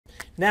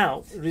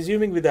Now,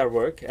 resuming with our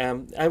work,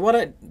 I want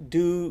to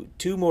do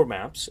two more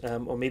maps,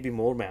 or maybe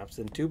more maps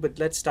than two, but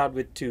let's start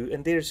with two.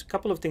 And there's a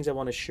couple of things I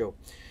want to show.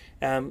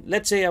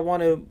 Let's say I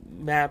want to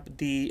map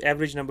the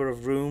average number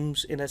of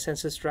rooms in a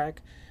census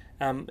tract,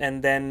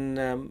 and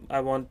then I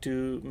want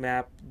to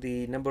map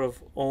the number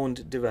of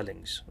owned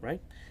dwellings,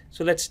 right?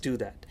 So let's do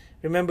that.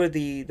 Remember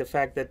the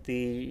fact that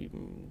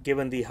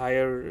given the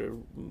higher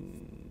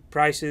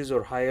prices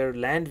or higher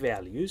land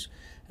values,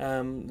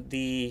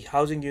 the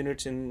housing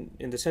units in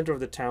the center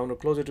of the town or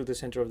closer to the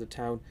center of the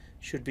town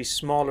should be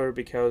smaller,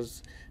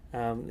 because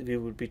we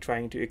would be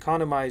trying to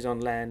economize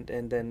on land,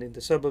 and then in the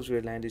suburbs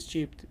where land is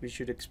cheap, we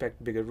should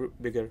expect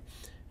bigger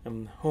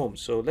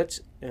homes. So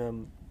let's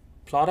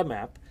plot a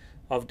map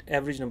of the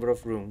average number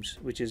of rooms,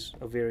 which is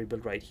a variable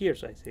right here.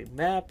 So I say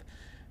map,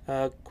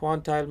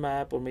 quantile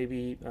map, or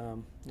maybe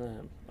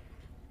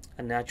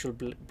a natural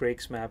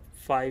breaks map,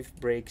 5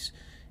 breaks,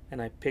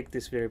 and I pick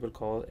this variable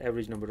called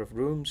average number of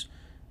rooms.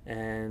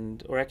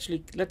 Or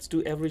actually, let's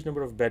do average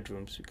number of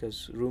bedrooms,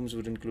 because rooms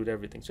would include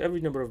everything. So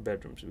average number of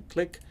bedrooms. We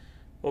click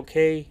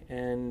OK,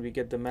 and we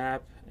get the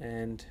map.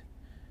 And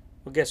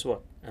well, guess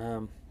what?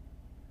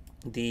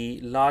 The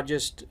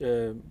largest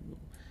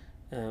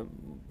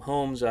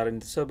homes are in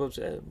the suburbs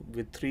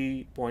with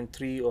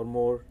 3.3 or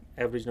more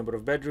average number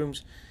of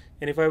bedrooms.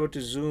 And if I were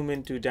to zoom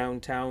into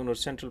downtown or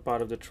central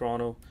part of the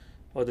Toronto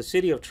or the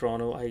city of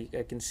Toronto, I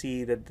can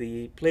see that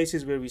the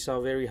places where we saw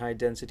very high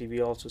density, we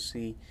also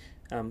see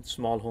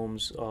small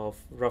homes of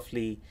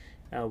roughly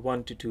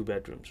 1 to 2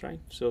 bedrooms, right?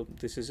 So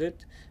this is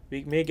it.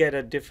 We may get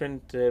a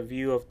different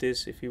view of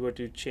this if we were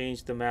to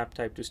change the map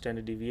type to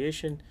standard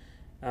deviation,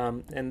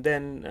 and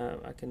then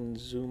I can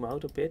zoom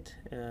out a bit.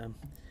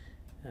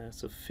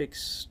 So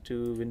fix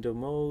to window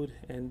mode,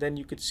 and then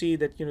you could see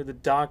that the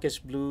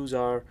darkest blues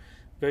are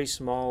very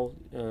small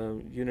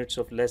units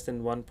of less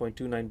than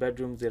 1.29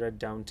 bedrooms. They're at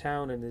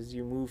downtown, and as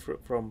you move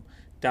from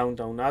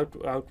downtown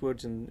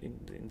outwards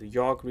in the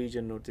York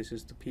region, or this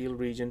is the Peel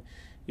region,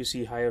 you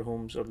see higher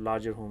homes or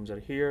larger homes are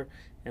here,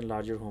 and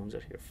larger homes are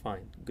here.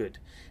 Fine, good.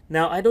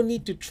 Now I don't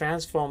need to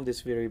transform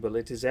this variable.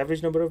 It is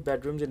average number of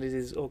bedrooms, and it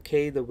is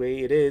okay the way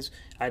it is.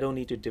 I don't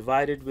need to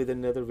divide it with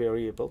another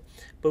variable.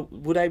 But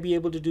would I be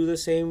able to do the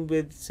same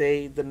with,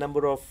 say, the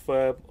number of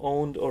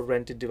owned or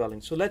rented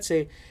dwellings? So let's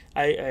say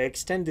I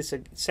extend this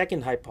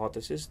second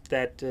hypothesis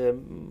that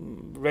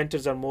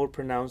renters are more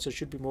pronounced, or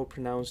should be more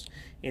pronounced,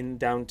 in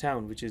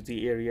downtown, which is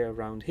the area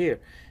around here.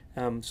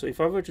 So if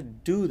I were to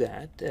do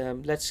that,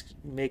 let's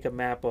make a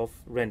map of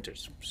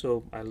renters.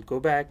 So I'll go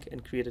back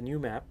and create a new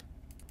map.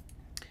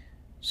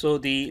 So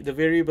the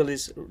variable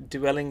is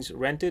dwellings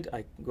rented.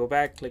 I go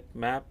back, click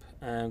map,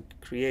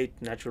 create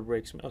natural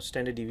breaks or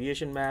standard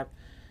deviation map,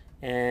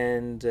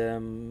 and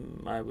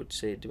I would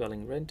say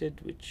dwelling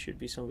rented, which should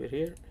be somewhere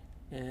here,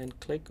 and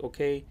click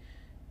OK,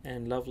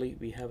 and lovely,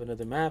 we have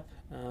another map.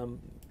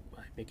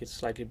 I make it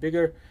slightly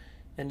bigger.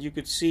 And you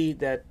could see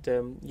that,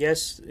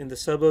 yes, in the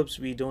suburbs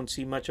we don't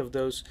see much of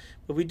those,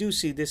 but we do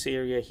see this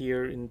area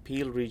here in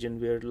Peel region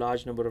where a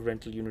large number of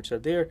rental units are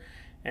there,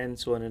 and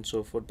so on and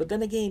so forth. But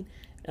then again,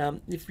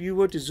 if you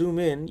were to zoom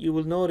in, you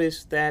will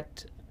notice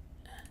that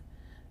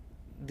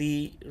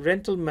the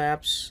rental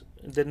maps,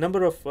 the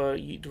number of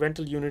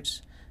rental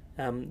units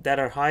that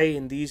are high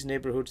in these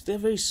neighborhoods, they're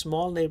very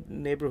small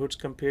neighborhoods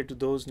compared to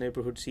those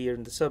neighborhoods here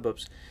in the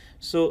suburbs.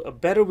 So a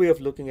better way of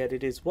looking at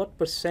it is what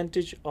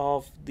percentage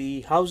of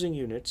the housing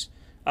units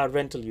are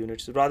rental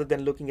units, rather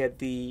than looking at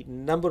the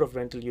number of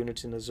rental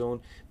units in a zone,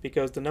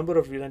 because the number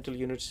of rental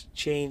units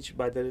change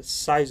by the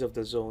size of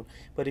the zone.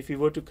 But if we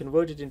were to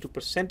convert it into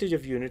percentage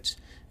of units,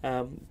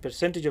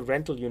 percentage of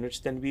rental units,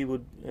 then we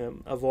would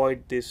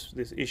avoid this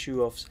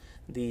issue of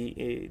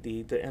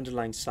the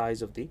underlying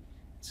size of the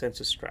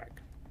census tract.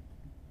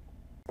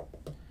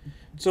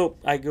 So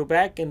I go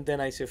back, and then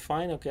I say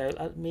fine, okay,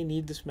 I may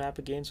need this map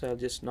again, so I'll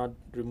just not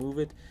remove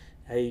it.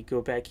 I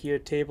go back here,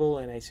 table,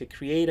 and I say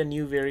create a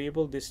new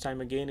variable. This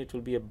time again it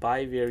will be a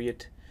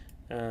bivariate,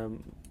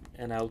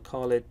 and I'll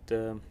call it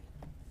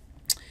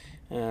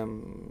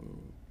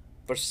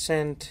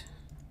percent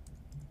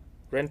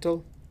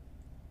rental,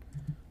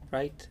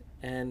 right?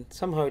 And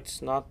somehow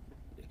it's not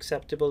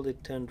acceptable,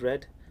 it turned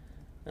red,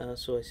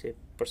 so I say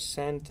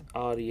percent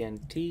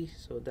rent,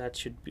 so that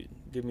should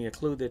give me a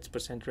clue that it's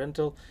percent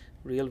rental,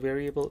 real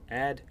variable,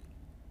 add,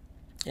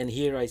 and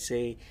here I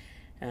say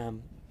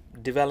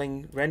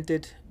dwelling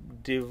rented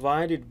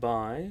divided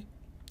by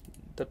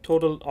the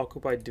total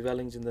occupied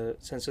dwellings in the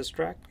census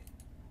tract,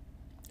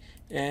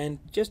 and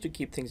just to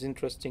keep things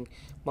interesting,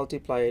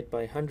 multiply it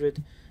by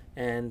 100,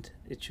 and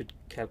it should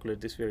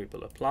calculate this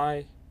variable.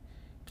 Apply,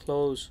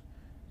 close,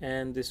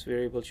 and this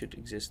variable should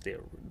exist there.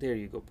 There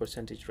you go,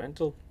 percentage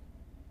rental,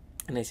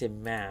 and I say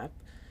map,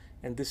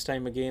 and this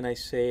time again I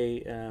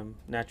say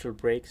natural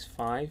breaks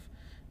 5,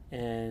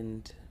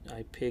 and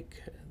I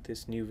pick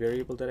this new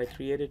variable that I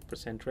created,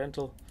 percent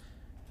rental,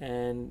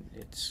 and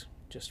it's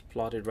just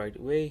plotted right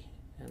away,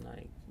 and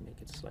I make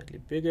it slightly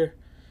bigger.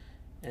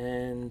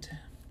 And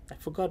I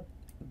forgot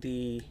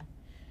the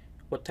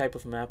what type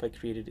of map I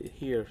created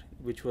here,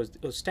 which was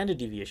a standard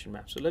deviation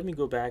map. So let me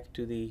go back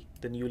to the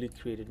newly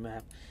created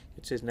map.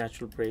 It says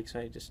natural breaks.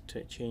 I just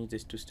change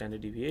this to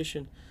standard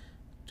deviation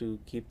to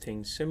keep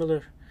things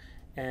similar,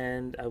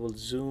 and I will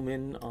zoom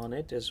in on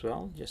it as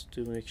well, just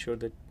to make sure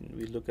that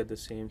we look at the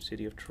same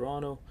city of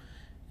Toronto,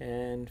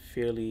 and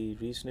fairly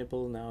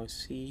reasonable. Now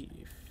see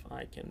if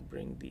I can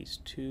bring these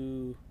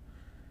two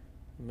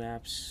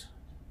maps.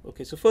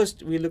 Okay, so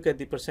first we look at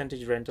the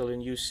percentage rental,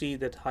 and you see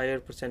that higher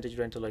percentage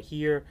rental are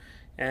here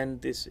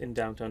and this in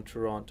downtown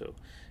Toronto.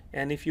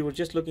 And if you were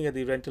just looking at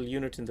the rental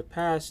units in the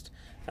past,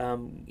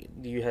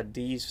 you had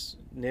these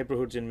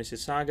neighborhoods in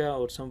Mississauga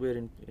or somewhere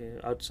in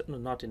outside, no,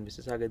 not in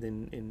Mississauga,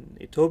 in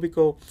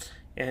Etobicoke,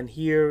 and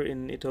here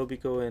in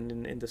Etobicoke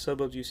and in the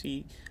suburbs you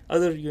see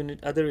other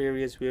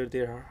areas where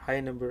there are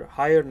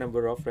higher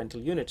number of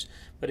rental units.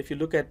 But if you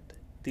look at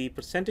the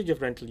percentage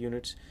of rental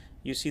units,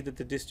 you see that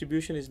the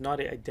distribution is not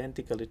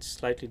identical, it's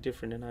slightly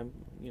different. And I'm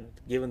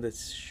given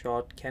this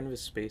short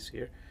canvas space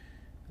here,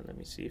 and let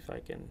me see if I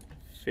can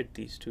fit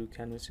these two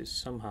canvases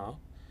somehow,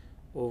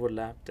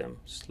 overlap them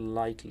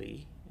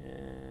slightly,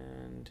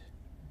 and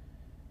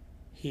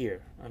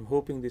here I'm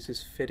hoping this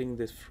is fitting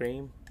this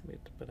frame,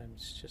 but I'm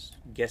just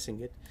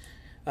guessing it.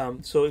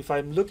 So if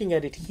I'm looking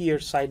at it here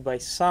side by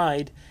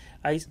side,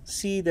 I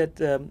see that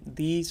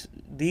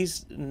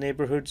these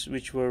neighborhoods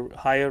which were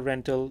higher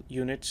rental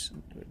units,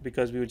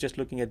 because we were just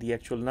looking at the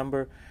actual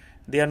number,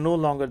 they are no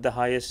longer the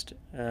highest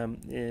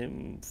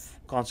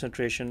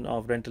concentration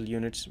of rental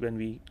units when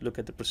we look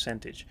at the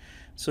percentage.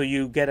 So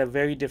you get a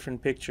very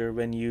different picture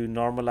when you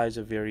normalize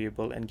a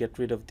variable and get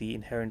rid of the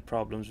inherent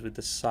problems with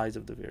the size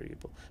of the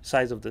variable,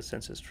 size of the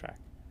census tract.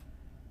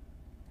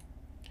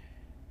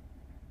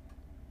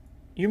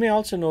 You may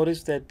also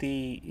notice that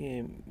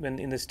when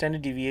in the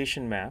standard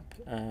deviation map,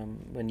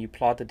 when you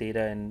plot the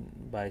data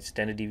and by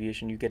standard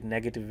deviation, you get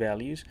negative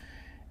values.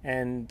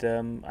 And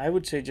I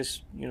would say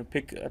just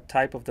pick a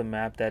type of the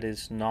map that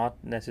is not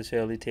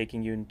necessarily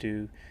taking you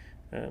into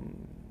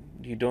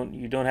you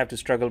don't have to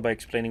struggle by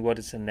explaining what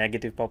is a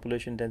negative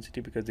population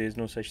density, because there is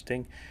no such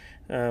thing.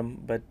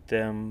 But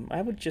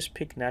I would just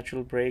pick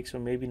natural breaks, or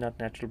maybe not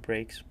natural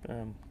breaks,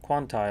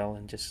 quantile,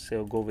 and just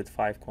say go with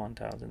 5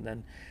 quantiles, and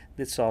then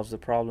this solves the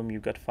problem.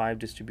 You've got 5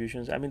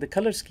 distributions. I mean, the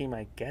color scheme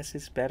I guess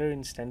is better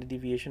in standard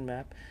deviation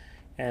map,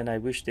 and I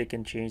wish they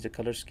can change the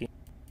color scheme.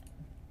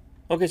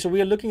 Okay, so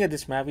we are looking at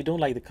this map. We don't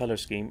like the color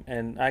scheme,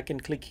 and I can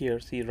click here,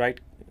 see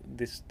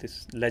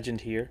this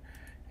legend here.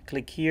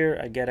 Click here,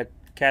 I get a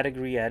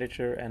category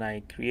editor, and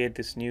I create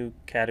this new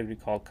category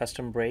called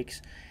custom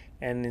breaks.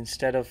 And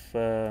instead of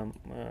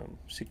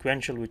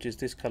sequential, which is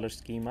this color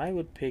scheme, I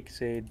would pick,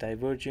 say,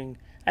 diverging.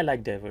 I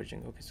like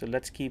diverging. Okay, so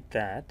let's keep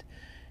that.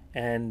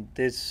 And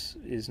this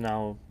is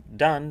now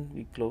done.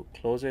 We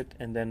close it,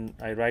 and then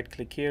I right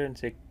click here and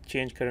say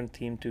change current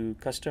theme to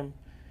custom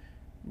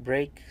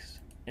breaks,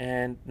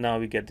 and now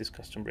we get this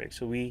custom break.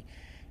 So we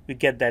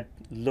get that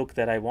look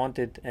that I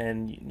wanted,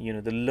 and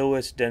the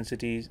lowest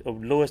densities or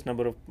lowest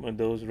number of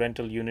those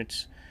rental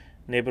units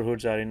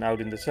neighborhoods are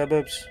out in the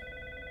suburbs.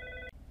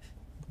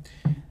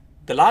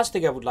 The last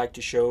thing I would like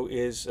to show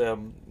is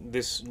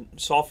this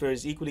software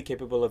is equally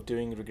capable of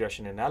doing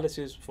regression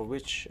analysis, for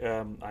which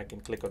I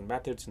can click on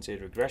methods and say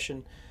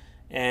regression,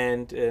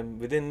 and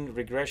within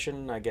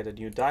regression I get a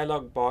new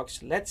dialog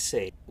box. Let's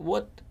say,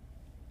 what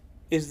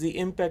is the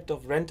impact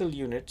of rental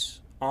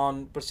units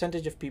on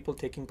percentage of people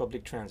taking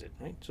public transit,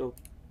 right? So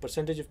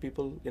percentage of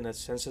people in a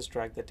census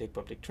tract that take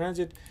public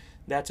transit,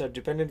 that's our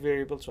dependent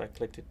variable, so I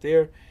clicked it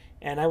there.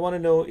 And I want to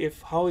know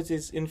how is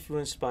this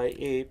influenced by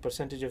a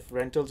percentage of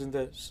rentals in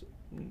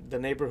the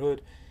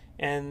neighborhood,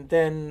 and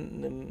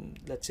then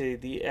let's say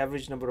the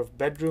average number of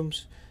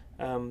bedrooms.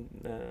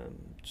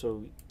 So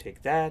we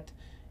take that,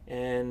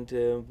 and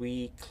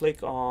we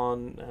click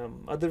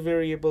on other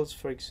variables,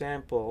 for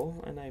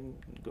example, and I'm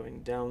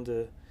going down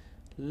the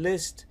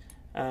list,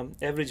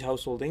 average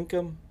household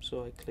income,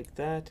 so I click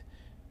that,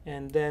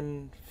 and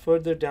then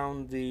further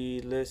down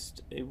the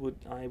list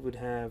I would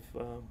have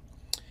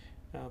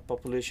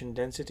population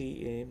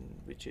density,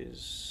 which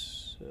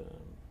is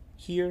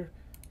here,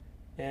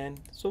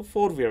 and so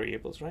 4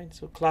 variables, right?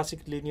 So classic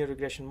linear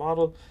regression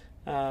model,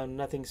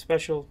 nothing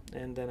special.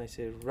 And then I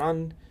say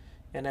run,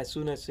 and as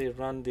soon as I say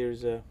run,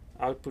 there's a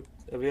output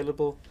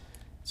available.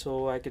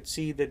 So I could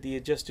see that the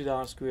adjusted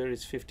R square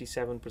is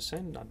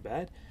 57%, not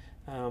bad.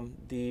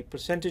 The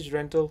percentage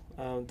rental,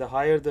 the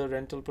higher the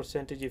rental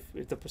percentage,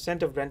 if the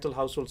percent of rental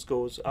households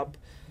goes up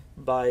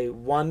by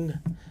 1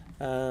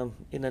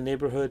 in a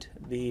neighborhood,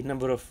 the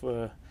number of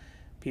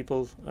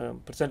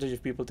percentage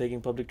of people taking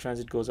public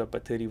transit goes up by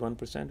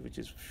 31%, which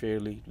is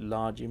fairly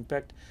large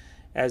impact.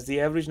 As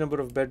the average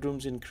number of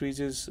bedrooms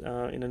increases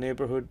in a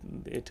neighborhood,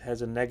 it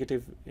has a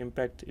negative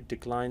impact. It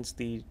declines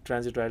the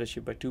transit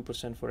ridership by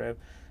 2% for a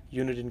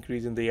unit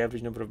increase in the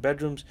average number of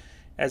bedrooms.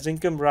 As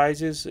income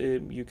rises,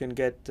 you can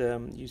get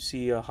you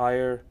see a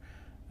higher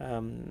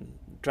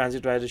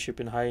transit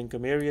ridership in high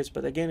income areas.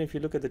 But again, if you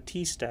look at the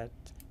T-stat,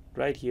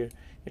 right here,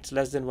 it's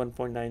less than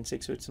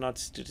 1.96, so it's not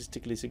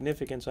statistically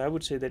significant. So I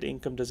would say that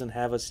income doesn't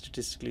have a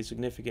statistically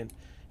significant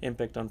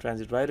impact on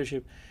transit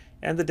ridership.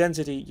 And the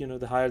density, you know,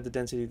 the higher the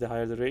density, the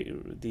higher the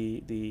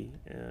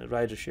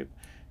ridership,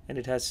 and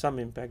it has some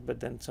impact, but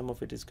then some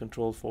of it is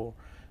controlled for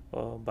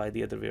by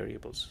the other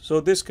variables.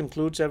 So this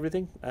concludes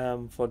everything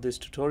for this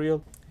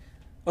tutorial.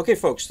 Okay,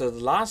 folks, so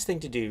the last thing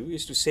to do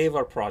is to save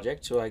our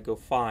project. So I go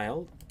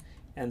File,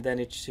 and then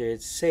it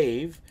says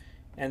Save,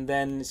 and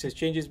then it says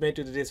Changes made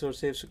to the data source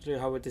save.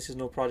 However, this is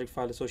no project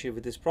file associated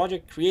with this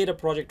project. Create a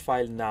project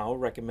file now,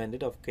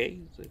 recommended. Okay,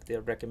 so if they're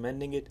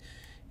recommending it,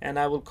 and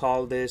I will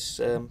call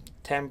this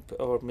temp,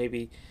 or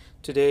maybe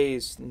today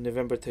is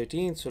November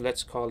 13th, so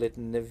let's call it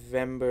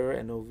November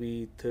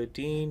NOV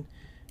 13.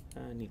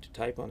 I need to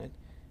type on it.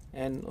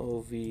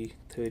 NOV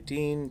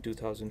 13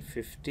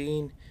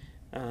 2015.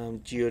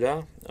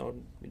 Geoda, or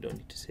we don't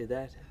need to say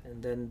that,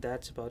 and then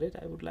that's about it.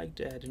 I would like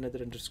to add another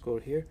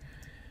underscore here,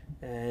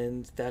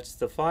 and that's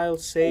the file.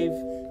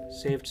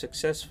 Saved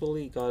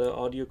successfully. Got an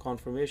audio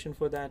confirmation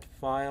for that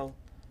file.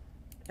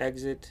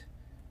 Exit.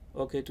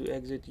 Okay to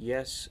exit,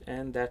 yes,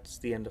 and that's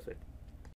the end of it.